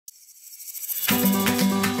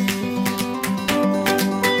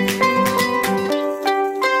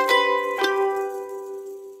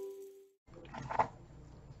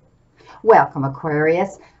Welcome,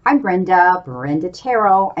 Aquarius. I'm Brenda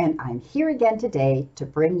Tarot, and I'm here again today to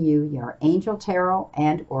bring you your Angel Tarot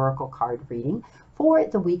and Oracle card reading for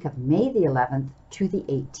the week of May the 11th to the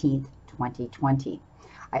 18th, 2020.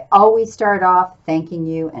 I always start off thanking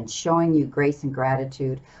you and showing you grace and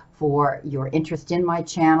gratitude for your interest in my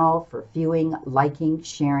channel, for viewing, liking,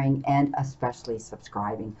 sharing, and especially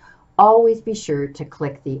subscribing. Always be sure to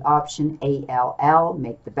click the option ALL,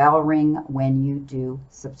 make the bell ring when you do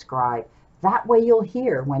subscribe. That way you'll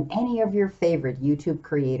hear when any of your favorite YouTube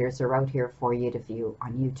creators are out here for you to view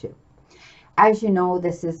on YouTube. As you know,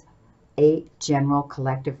 this is a general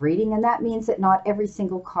collective reading, and that means that not every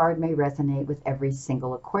single card may resonate with every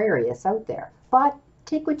single Aquarius out there, but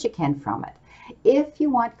take what you can from it. If you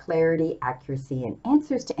want clarity, accuracy, and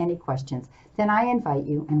answers to any questions, then I invite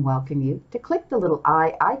you and welcome you to click the little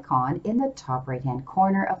eye icon in the top right-hand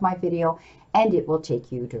corner of my video, and it will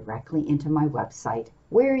take you directly into my website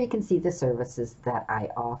where you can see the services that I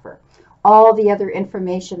offer. All the other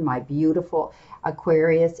information, my beautiful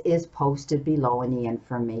Aquarius, is posted below in the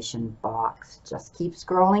information box. Just keep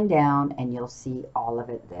scrolling down and you'll see all of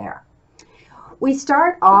it there. We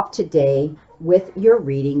start off today with your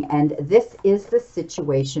reading, and this is the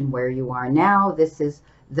situation where you are now. This is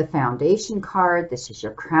the foundation card. This is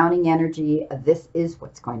your crowning energy. This is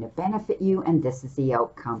what's going to benefit you, and this is the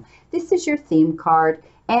outcome. This is your theme card,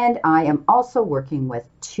 and I am also working with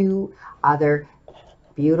two other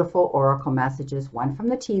beautiful oracle messages, one from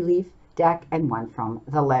the tea leaf deck and one from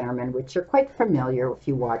the Lenormand, which are quite familiar if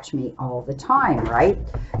you watch me all the time, right?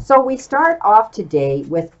 So we start off today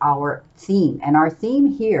with our theme, and our theme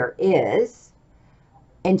here is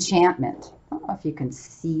enchantment. I don't know if you can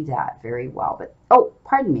see that very well, but oh,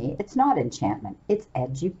 pardon me, it's not enchantment, it's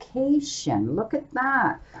education. Look at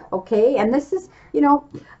that. Okay, and this is, you know,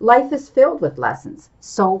 life is filled with lessons,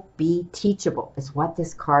 so be teachable is what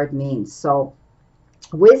this card means. So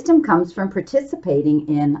wisdom comes from participating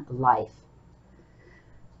in life,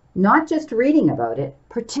 not just reading about it,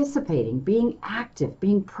 participating, being active,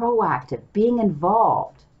 being proactive, being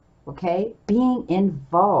involved. Okay, being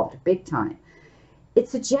involved big time. It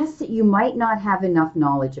suggests that you might not have enough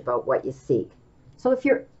knowledge about what you seek. So if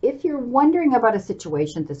you're wondering about a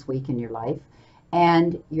situation this week in your life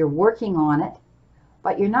and you're working on it,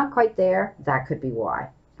 but you're not quite there, that could be why.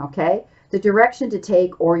 Okay? The direction to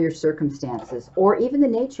take or your circumstances or even the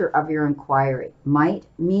nature of your inquiry might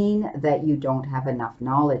mean that you don't have enough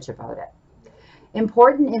knowledge about it.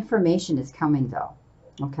 Important information is coming though.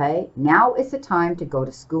 Okay? Now is the time to go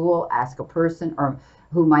to school, ask a person or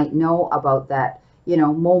who might know about that, you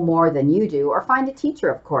know more than you do, or find a teacher,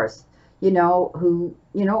 of course, who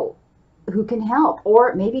can help,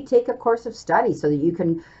 or maybe take a course of study so that you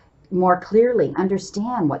can more clearly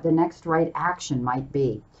understand what the next right action might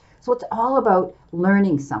be. So it's all about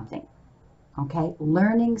learning something. Okay,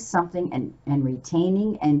 learning something and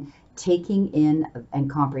retaining and taking in and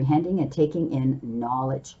comprehending and taking in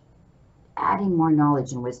knowledge, adding more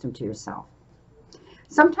knowledge and wisdom to yourself.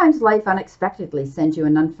 Sometimes life unexpectedly sends you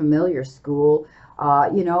an unfamiliar school,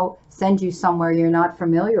 send you somewhere you're not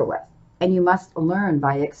familiar with, and you must learn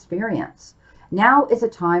by experience. Now is a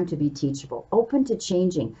time to be teachable, open to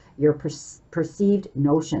changing your perceived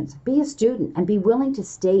notions. Be a student and be willing to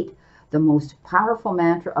state the most powerful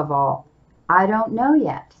mantra of all. I don't know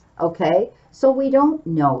yet. Okay, so we don't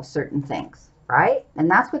know certain things, right?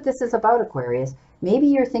 And that's what this is about, Aquarius. Maybe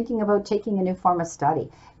you're thinking about taking a new form of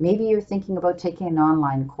study. Maybe you're thinking about taking an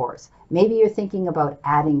online course. Maybe you're thinking about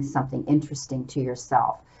adding something interesting to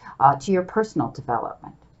yourself, to your personal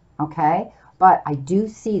development, okay? But I do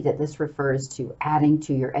see that this refers to adding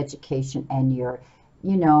to your education and your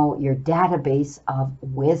database of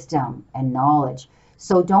wisdom and knowledge.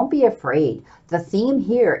 So don't be afraid. The theme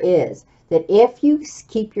here is that if you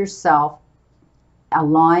keep yourself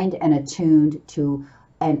aligned and attuned to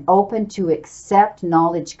and open to accept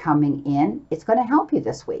knowledge coming in, it's going to help you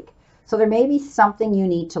this week. So there may be something you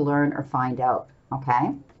need to learn or find out.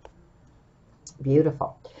 Okay?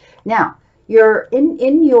 Beautiful. Now, you're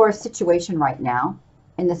in your situation right now.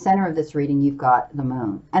 In the center of this reading, you've got the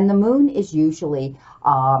moon. And the moon is usually,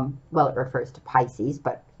 well, it refers to Pisces,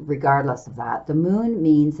 but regardless of that, the moon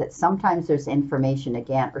means that sometimes there's information,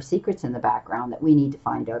 again, or secrets in the background that we need to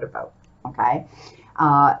find out about. Okay?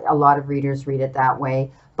 A lot of readers read it that way,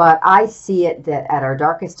 but I see it that at our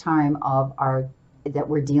darkest time of that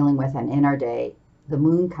we're dealing with and in our day, the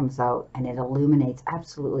moon comes out and it illuminates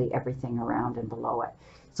absolutely everything around and below it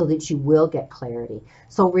so that you will get clarity.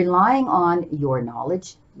 So relying on your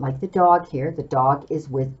knowledge, like the dog here, the dog is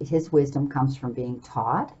his wisdom comes from being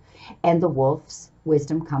taught, and the wolf's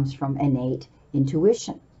wisdom comes from innate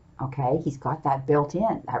intuition. Okay, he's got that built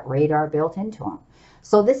in, that radar built into him.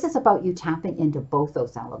 So this is about you tapping into both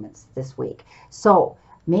those elements this week. So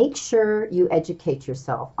make sure you educate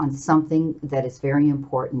yourself on something that is very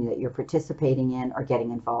important that you're participating in or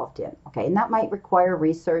getting involved in. Okay, and that might require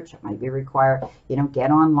research. It might be require,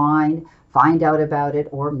 get online, find out about it,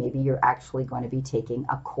 or maybe you're actually going to be taking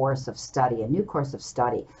a course of study, a new course of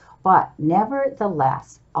study. But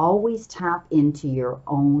nevertheless, always tap into your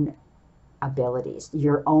own abilities,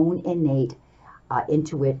 your own innate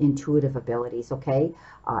intuitive abilities, okay?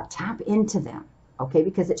 Tap into them, okay?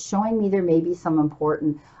 Because it's showing me there may be some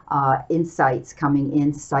important insights coming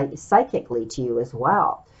in psychically to you as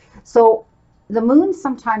well. So the moon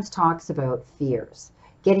sometimes talks about fears,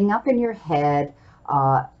 getting up in your head,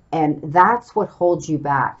 and that's what holds you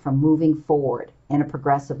back from moving forward in a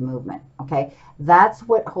progressive movement, okay? That's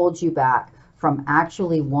what holds you back from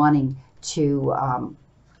actually wanting to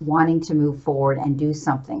move forward and do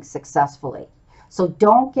something successfully. So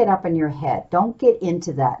don't get up in your head. Don't get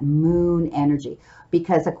into that moon energy,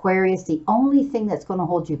 because Aquarius, the only thing that's going to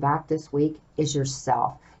hold you back this week is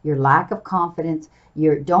yourself, your lack of confidence.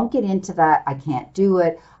 Don't get into that. I can't do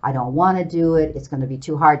it. I don't want to do it. It's going to be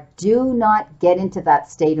too hard. Do not get into that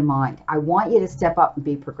state of mind. I want you to step up and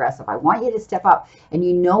be progressive. I want you to step up, and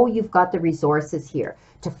you've got the resources here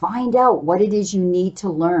to find out what it is you need to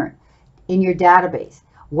learn in your database.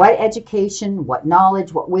 What education, what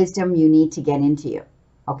knowledge, what wisdom you need to get into you,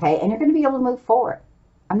 okay? And you're going to be able to move forward.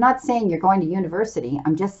 I'm not saying you're going to university.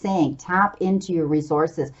 I'm just saying tap into your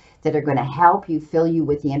resources that are going to help you, fill you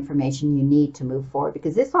with the information you need to move forward.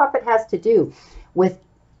 Because this often has to do with,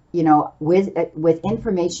 with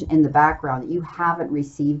information in the background that you haven't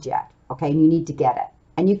received yet, okay? And you need to get it.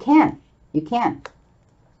 And you can.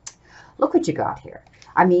 Look what you got here.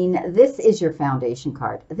 I mean, this is your foundation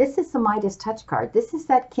card. This is the Midas touch card. This is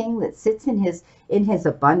that king that sits in his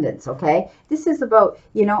abundance, okay? This is about,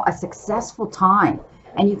 a successful time.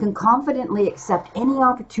 And you can confidently accept any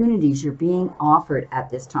opportunities you're being offered at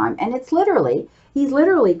this time. And he's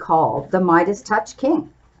literally called the Midas touch king,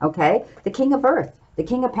 okay? The king of earth, the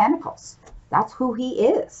king of pentacles. That's who he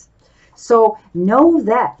is. So know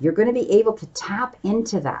that you're going to be able to tap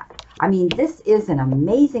into that. I mean, this is an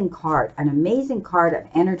amazing card of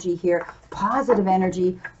energy here, positive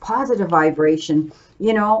energy, positive vibration.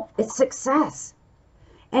 It's success.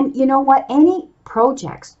 And you know what? Any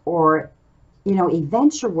projects or,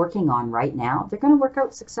 events you're working on right now, they're going to work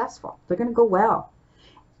out successful. They're going to go well.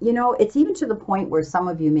 It's even to the point where some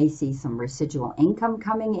of you may see some residual income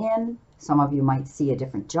coming in. Some of you might see a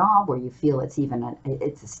different job where you feel it's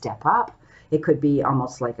a step up. It could be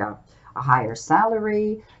almost like a higher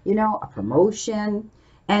salary, a promotion.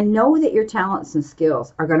 And know that your talents and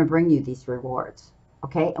skills are going to bring you these rewards,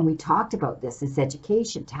 okay? And we talked about this. It's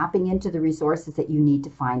education, tapping into the resources that you need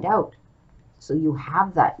to find out. So you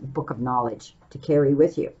have that book of knowledge to carry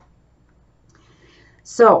with you.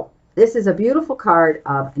 So this is a beautiful card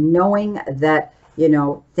of knowing that,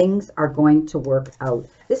 things are going to work out.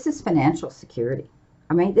 This is financial security.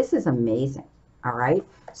 I mean, this is amazing, all right?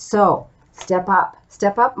 So step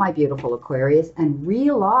up, my beautiful Aquarius, and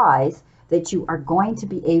realize that you are going to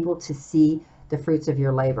be able to see the fruits of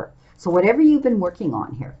your labor. So whatever you've been working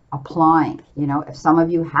on here, applying, if some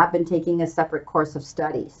of you have been taking a separate course of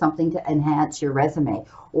study, something to enhance your resume,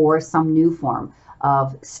 or some new form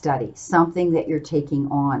of study, something that you're taking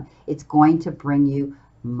on, it's going to bring you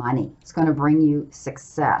money. It's going to bring you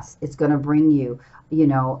success. It's going to bring you,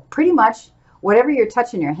 pretty much whatever you're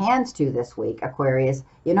touching your hands to this week, Aquarius,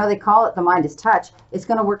 they call it the Midas touch. It's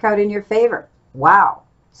going to work out in your favor. Wow.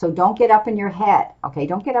 So don't get up in your head, okay?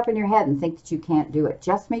 Don't get up in your head and think that you can't do it.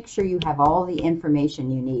 Just make sure you have all the information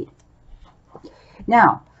you need.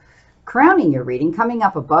 Now, crowning your reading, coming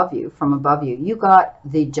up from above you, you got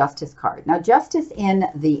the Justice card. Now, Justice in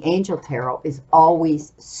the Angel Tarot is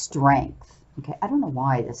always strength. Okay, I don't know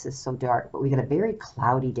why this is so dark, but we got a very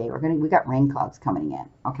cloudy day. We got rain clouds coming in,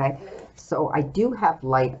 okay? So I do have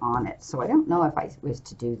light on it. So I don't know if I was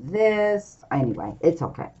to do this. Anyway, it's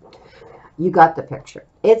okay. You got the picture.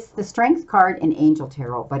 It's the Strength card in Angel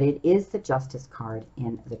Tarot, but it is the Justice card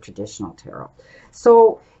in the traditional tarot.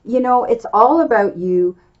 So, it's all about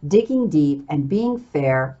you digging deep and being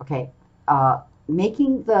fair, okay?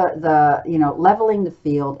 Making leveling the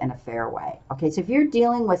field in a fair way. Okay, so if you're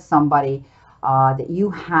dealing with somebody that you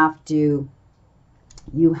have to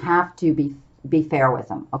be fair with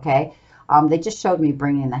them, okay? They just showed me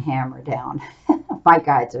bringing the hammer down. My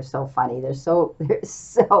guides are so funny. They're so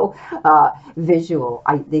visual.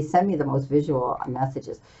 They send me the most visual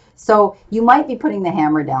messages. So you might be putting the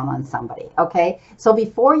hammer down on somebody, okay? So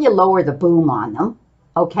before you lower the boom on them,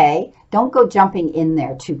 Okay, don't go jumping in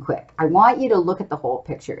there too quick. I want you to look at the whole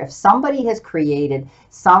picture. If somebody has created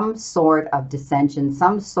some sort of dissension,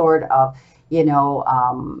 some sort of,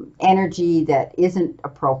 energy that isn't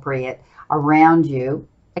appropriate around you,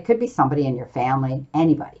 it could be somebody in your family,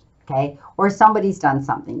 anybody, okay? Or somebody's done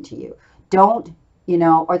something to you. Don't,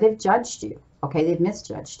 or they've judged you, okay? They've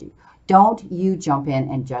misjudged you. Don't you jump in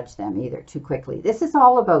and judge them either too quickly. This is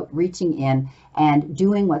all about reaching in and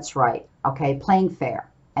doing what's right, okay? Playing fair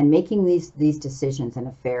and making these decisions in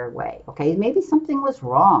a fair way, okay? Maybe something was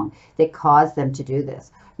wrong that caused them to do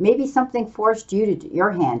this. Maybe something forced you to do, your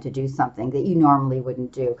hand to do something that you normally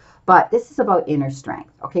wouldn't do. But this is about inner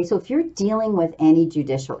strength, okay? So if you're dealing with any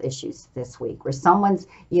judicial issues this week where someone's,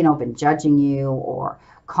 been judging you or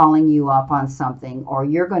calling you up on something, or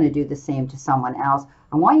you're going to do the same to someone else,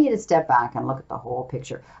 I want you to step back and look at the whole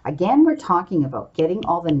picture. Again, we're talking about getting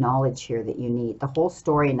all the knowledge here that you need. The whole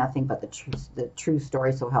story, nothing but the true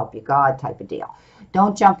story, so help you God type of deal.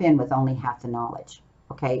 Don't jump in with only half the knowledge,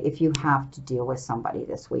 okay, if you have to deal with somebody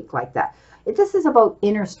this week like that. This is about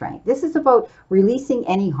inner strength. This is about releasing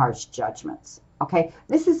any harsh judgments, okay?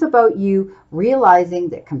 This is about you realizing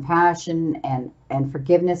that compassion and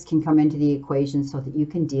forgiveness can come into the equation so that you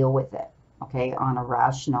can deal with it, okay, on a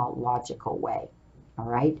rational, logical way. All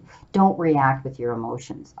right. Don't react with your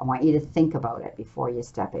emotions. I want you to think about it before you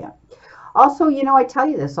step in. Also, I tell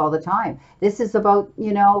you this all the time. This is about,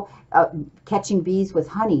 catching bees with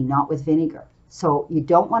honey, not with vinegar. So you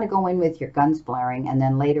don't want to go in with your guns blaring and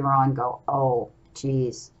then later on go, oh,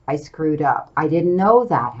 geez, I screwed up. I didn't know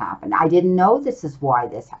that happened. I didn't know this is why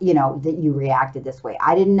this, that you reacted this way.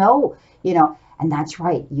 I didn't know, and that's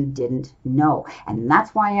right, you didn't know. And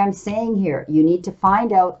that's why I'm saying here, you need to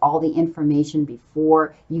find out all the information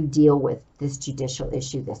before you deal with this judicial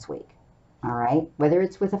issue this week. All right? Whether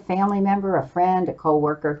it's with a family member, a friend, a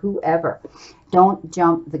coworker, whoever. Don't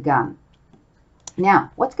jump the gun.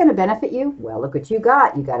 Now, what's going to benefit you? Well, look what you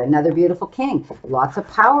got. You got another beautiful king. Lots of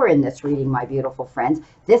power in this reading, my beautiful friends.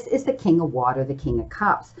 This is the King of Water, the King of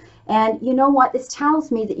Cups. And you know what? This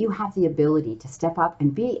tells me that you have the ability to step up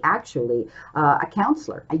and be actually a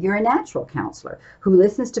counselor. You're a natural counselor who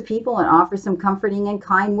listens to people and offers some comforting and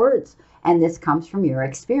kind words. And this comes from your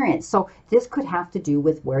experience. So this could have to do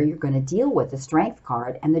with where you're going to deal with the Strength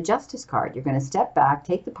card and the Justice card. You're going to step back,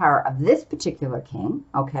 take the power of this particular king,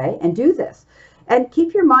 okay, and do this. And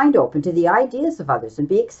keep your mind open to the ideas of others and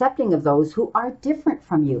be accepting of those who are different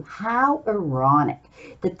from you. How ironic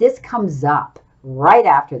that this comes up right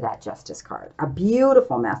after that Justice card. A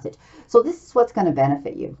beautiful message. So this is what's going to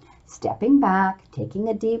benefit you. Stepping back, taking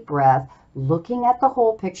a deep breath, looking at the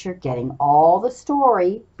whole picture, getting all the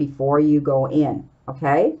story before you go in,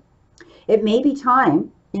 okay? It may be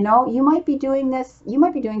time, you might be doing this, you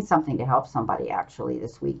might be doing something to help somebody actually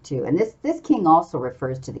this week too. And this king also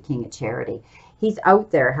refers to the King of Charity. He's out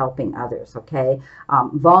there helping others, okay?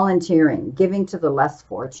 Volunteering, giving to the less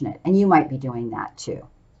fortunate, and you might be doing that too,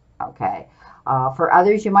 okay? For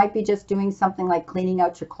others, you might be just doing something like cleaning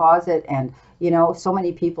out your closet. And, so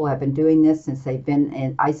many people have been doing this since they've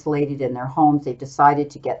been isolated in their homes. They've decided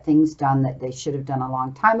to get things done that they should have done a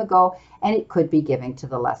long time ago. And it could be giving to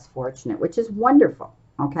the less fortunate, which is wonderful,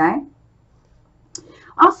 okay?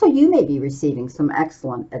 Also, you may be receiving some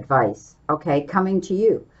excellent advice, okay, coming to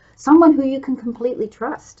you. Someone who you can completely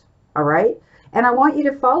trust, all right? And I want you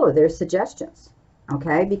to follow their suggestions,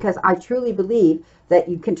 okay? Because I truly believe that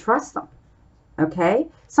you can trust them. Okay,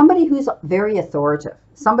 somebody who's very authoritative,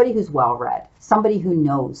 somebody who's well-read, somebody who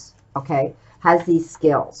knows, okay, has these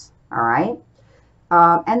skills, all right,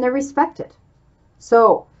 and they're respected.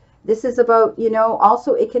 So this is about,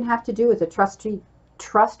 also it can have to do with a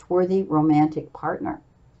trustworthy romantic partner,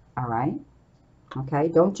 all right, okay,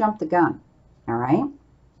 don't jump the gun, all right.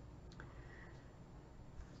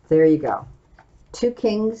 There you go, 2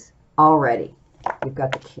 kings already. You've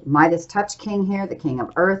got the Midas touch king here, the King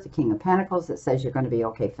of Earth, the King of Pentacles that says you're going to be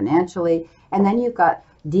okay financially. And then you've got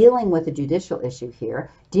dealing with a judicial issue here,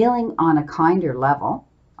 dealing on a kinder level,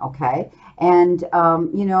 okay? And,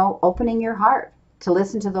 opening your heart to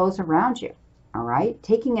listen to those around you, all right?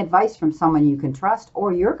 Taking advice from someone you can trust,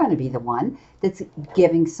 or you're going to be the one that's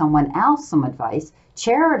giving someone else some advice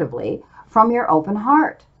charitably from your open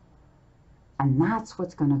heart. And that's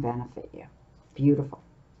what's going to benefit you. Beautiful.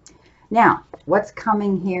 Now, what's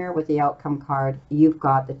coming here with the outcome card? You've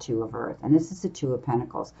got the 2 of Earth, and this is the 2 of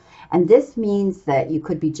Pentacles. And this means that you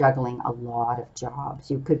could be juggling a lot of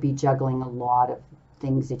jobs. You could be juggling a lot of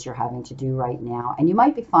things that you're having to do right now, and you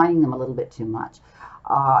might be finding them a little bit too much.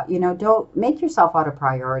 Don't make yourself out a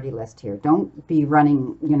priority list here. Don't be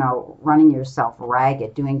running yourself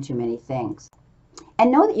ragged, doing too many things.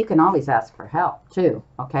 And know that you can always ask for help too,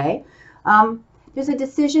 okay? There's a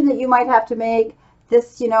decision that you might have to make.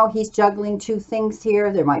 This, he's juggling two things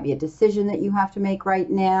here. There might be a decision that you have to make right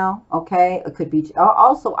now, okay? It could be,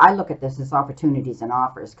 also, I look at this as opportunities and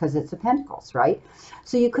offers because it's a Pentacles, right?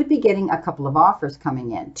 So you could be getting a couple of offers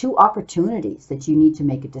coming in, two opportunities that you need to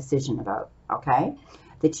make a decision about, okay?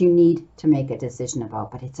 That you need to make a decision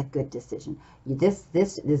about, but it's a good decision. This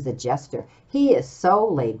is a jester. He is so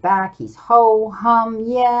laid back. He's ho-hum,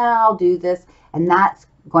 yeah, I'll do this. And that's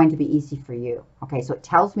going to be easy for you. Okay, so it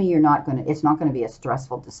tells me it's not going to be a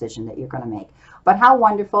stressful decision that you're going to make. But how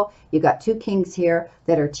wonderful. You got two kings here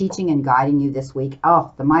that are teaching and guiding you this week.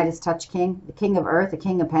 Oh, the Midas touch king, the king of earth, the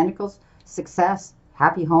king of pentacles, success,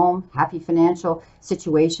 happy home, happy financial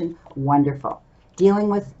situation, wonderful. Dealing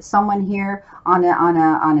with someone here on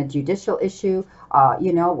a judicial issue,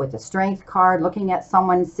 with the strength card, looking at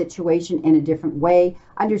someone's situation in a different way,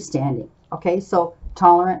 understanding. Okay, so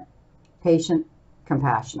tolerant, patient,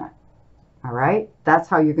 compassionate. All right, that's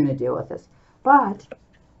how you're going to deal with this. But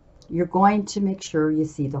you're going to make sure you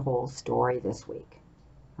see the whole story this week.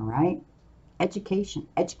 All right, education.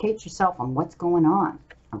 Educate yourself on what's going on.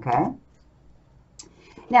 Okay.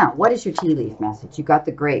 Now, what is your tea leaf message? You got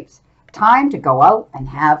the grapes. Time to go out and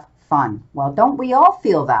have fun. Well, don't we all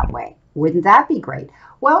feel that way? Wouldn't that be great?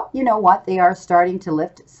 Well, you know what? They are starting to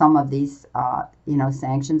lift some of these,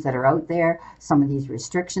 sanctions that are out there, some of these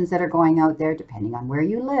restrictions that are going out there, depending on where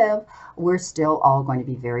you live. We're still all going to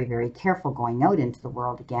be very, very careful going out into the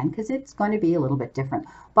world again because it's going to be a little bit different.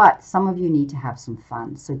 But some of you need to have some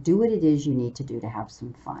fun. So do what it is you need to do to have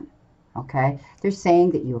some fun. Okay, they're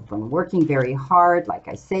saying that you have been working very hard. Like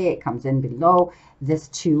I say, it comes in below this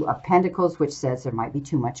Two of Pentacles, which says there might be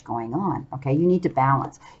too much going on. Okay, you need to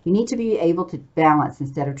balance. You need to be able to balance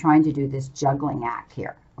instead of trying to do this juggling act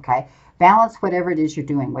here. Okay, balance whatever it is you're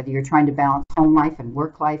doing, whether you're trying to balance home life and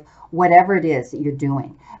work life, whatever it is that you're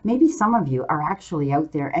doing. Maybe some of you are actually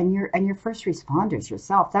out there and you're first responders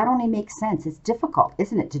yourself. That only makes sense. It's difficult,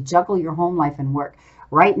 isn't it, to juggle your home life and work.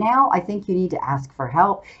 Right now, I think you need to ask for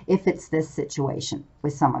help if it's this situation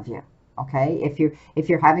with some of you, okay? If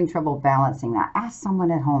you're having trouble balancing that, ask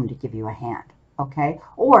someone at home to give you a hand, okay?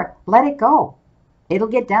 Or let it go. It'll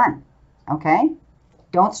get done, okay?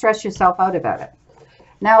 Don't stress yourself out about it.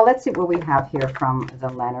 Now, let's see what we have here from the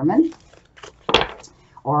Lenormand.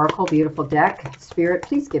 Oracle, beautiful deck. Spirit,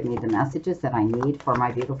 please give me the messages that I need for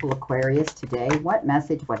my beautiful Aquarius today. What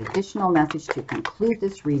message, what additional message to conclude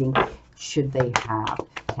this reading should they have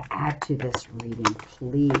to add to this reading,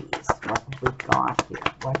 please? What have we got here?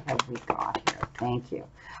 What have we got here? Thank you.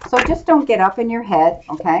 So just don't get up in your head,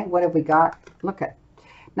 okay? What have we got? Look at,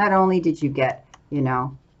 not only did you get, you're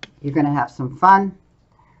going to have some fun,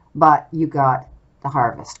 but you got the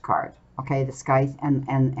Harvest card. Okay, the skies and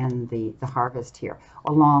the harvest here,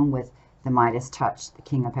 along with the Midas touch, the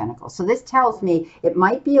King of Pentacles. So this tells me it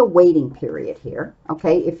might be a waiting period here.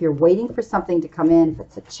 Okay, if you're waiting for something to come in, if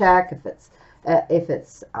it's a check, if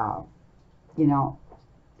it's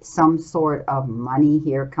some sort of money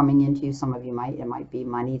here coming into you. Some of you it might be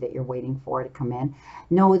money that you're waiting for to come in.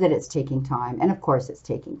 Know that it's taking time. And of course it's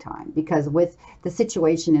taking time because with the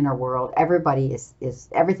situation in our world, everybody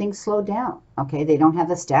everything's slowed down. Okay. They don't have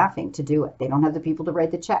the staffing to do it. They don't have the people to write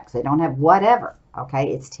the checks. They don't have whatever.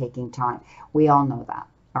 Okay. It's taking time. We all know that.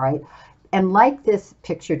 All right. And like this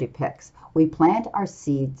picture depicts, we plant our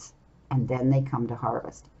seeds and then they come to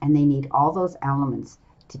harvest, and they need all those elements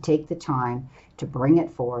to take the time to bring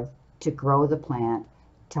it forth, to grow the plant,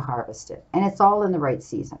 to harvest it. And it's all in the right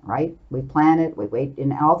season, right? We plant it, we wait,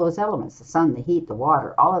 in all those elements, the sun, the heat, the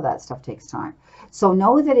water, all of that stuff takes time. So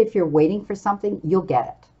know that if you're waiting for something, you'll get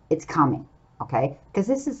it. It's coming, okay? Because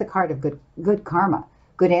this is the card of good karma,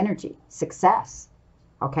 good energy, success,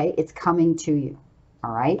 okay? It's coming to you,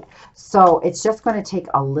 all right? So it's just going to take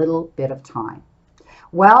a little bit of time.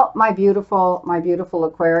 Well, my beautiful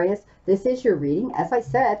Aquarius, this is your reading, as I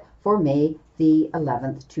said, for May the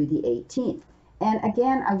 11th to the 18th. And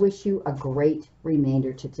again, I wish you a great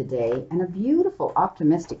remainder to today and a beautiful,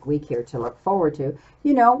 optimistic week here to look forward to.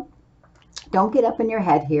 Don't get up in your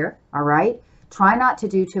head here, all right? Try not to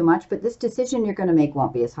do too much, but this decision you're going to make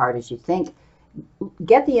won't be as hard as you think.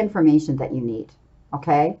 Get the information that you need,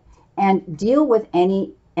 okay? And deal with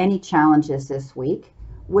any challenges this week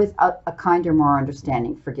with a kinder, more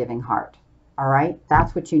understanding, forgiving heart. All right,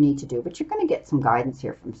 that's what you need to do. But you're going to get some guidance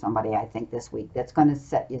here from somebody, I think, this week that's going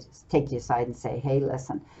to take you aside and say, hey,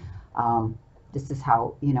 listen, this is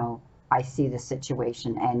how, I see the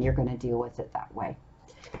situation, and you're going to deal with it that way.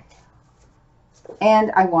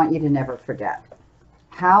 And I want you to never forget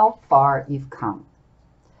how far you've come,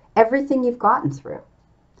 everything you've gotten through,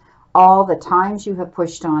 All the times you have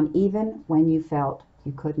pushed on even when you felt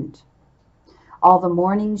you couldn't. All the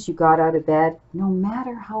mornings you got out of bed, no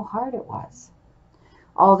matter how hard it was.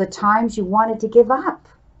 All the times you wanted to give up,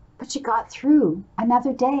 but you got through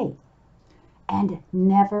another day. And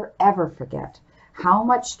never ever forget how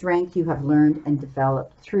much strength you have learned and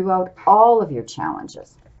developed throughout all of your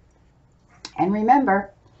challenges. And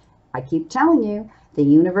remember, I keep telling you, the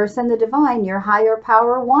universe and the divine, your higher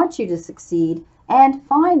power, wants you to succeed and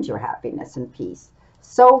find your happiness and peace.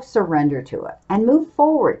 So surrender to it and move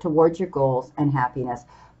forward towards your goals and happiness.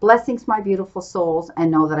 Blessings, my beautiful souls,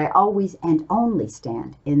 and know that I always and only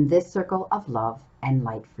stand in this circle of love and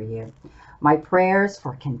light for you. My prayers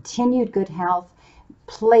for continued good health.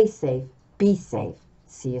 Play safe, be safe.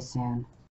 See you soon.